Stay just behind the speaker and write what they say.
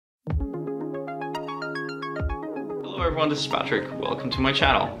Hello everyone, this is Patrick. Welcome to my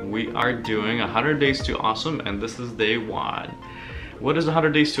channel. We are doing 100 Days to Awesome and this is day 1. What is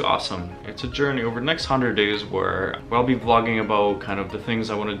 100 Days to Awesome? It's a journey over the next 100 days where I'll be vlogging about kind of the things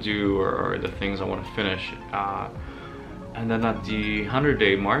I want to do or the things I want to finish. And then at the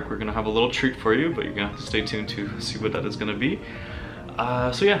 100-day mark, we're gonna have a little treat for you, but you're gonna have to stay tuned to see what that is gonna be.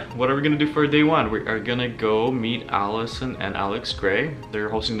 So yeah, what are we gonna do for day 1? We are gonna go meet Allison and Alex Gray. They're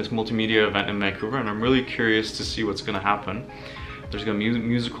hosting this multimedia event in Vancouver and I'm really curious to see what's gonna happen. There's gonna be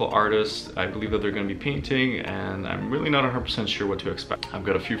musical artists, I believe that they're gonna be painting, and I'm really not 100% sure what to expect. I've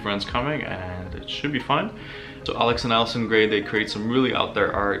got a few friends coming and it should be fun. So Alex and Allison Gray, they create some really out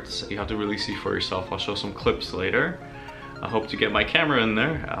there arts. You have to really see for yourself. I'll show some clips later. I hope to get my camera in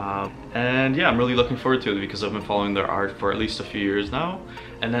there. And yeah, I'm really looking forward to it because I've been following their art for at least a few years now.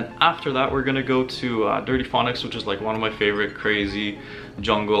 And then after that, we're gonna go to DIRTYPHONICS, which is like one of my favorite crazy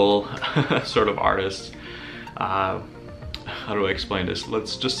jungle sort of artists. How do I explain this?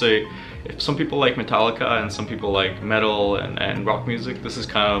 Let's just say, if some people like Metallica and some people like metal and rock music, this is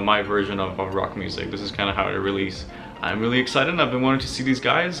kind of my version of rock music. This is kind of how it release. I'm really excited. I've been wanting to see these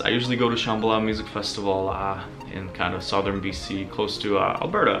guys. I usually go to Shambhala Music Festival in kind of southern BC, close to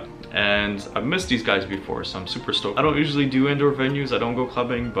Alberta. And I've missed these guys before, so I'm super stoked. I don't usually do indoor venues, I don't go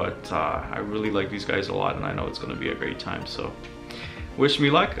clubbing, but I really like these guys a lot and I know it's gonna be a great time. So wish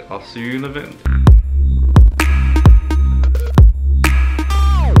me luck, I'll see you in the event.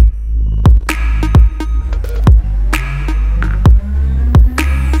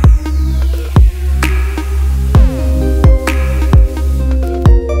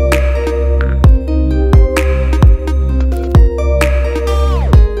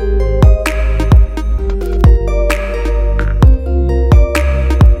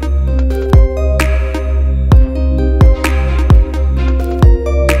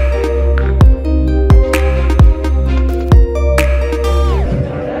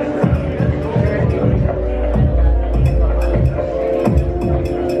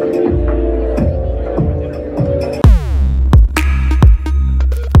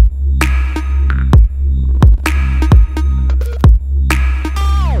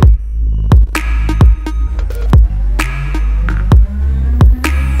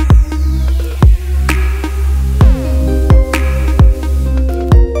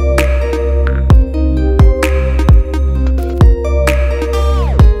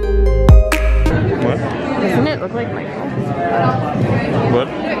 What?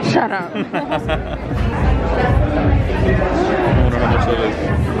 Shut up. I wonder how much that is.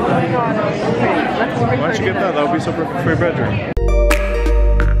 Why don't you get that? That would be so perfect for your bedroom.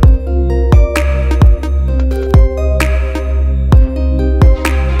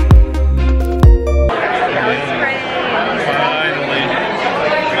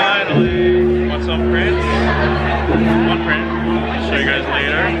 Finally. Want some prints? One print. I'll show you guys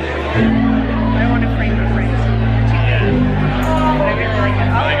later. I want to frame the print. I think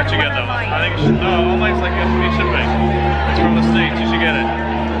it should get them. I think it should. No, online's like you should make. It's from the States. You should get it.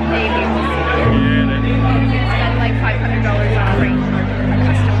 Maybe. Get it. Spend like $500 on a frame, a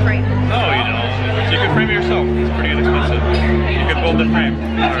custom frame. No, you don't. So you can frame it yourself. It's pretty inexpensive. You can build the frame.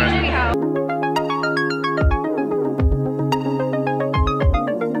 All right.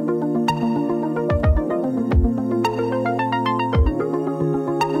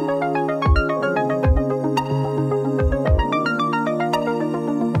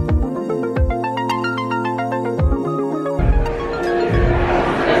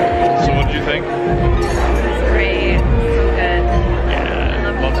 Think? Great, so good.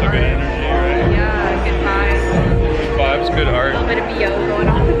 Yeah, lots of good energy, right? Yeah, good vibes. Good vibes, good art. A little bit of BO going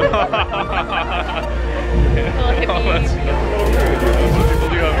on. Some people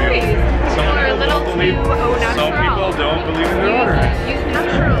do have BO. Some people don't believe in their art. Use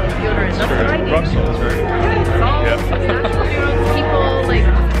natural deodorant. That's what I do. Rock salts, right? Salt, Yep. natural deodorants, people like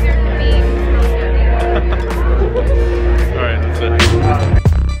they're being Alright, that's it.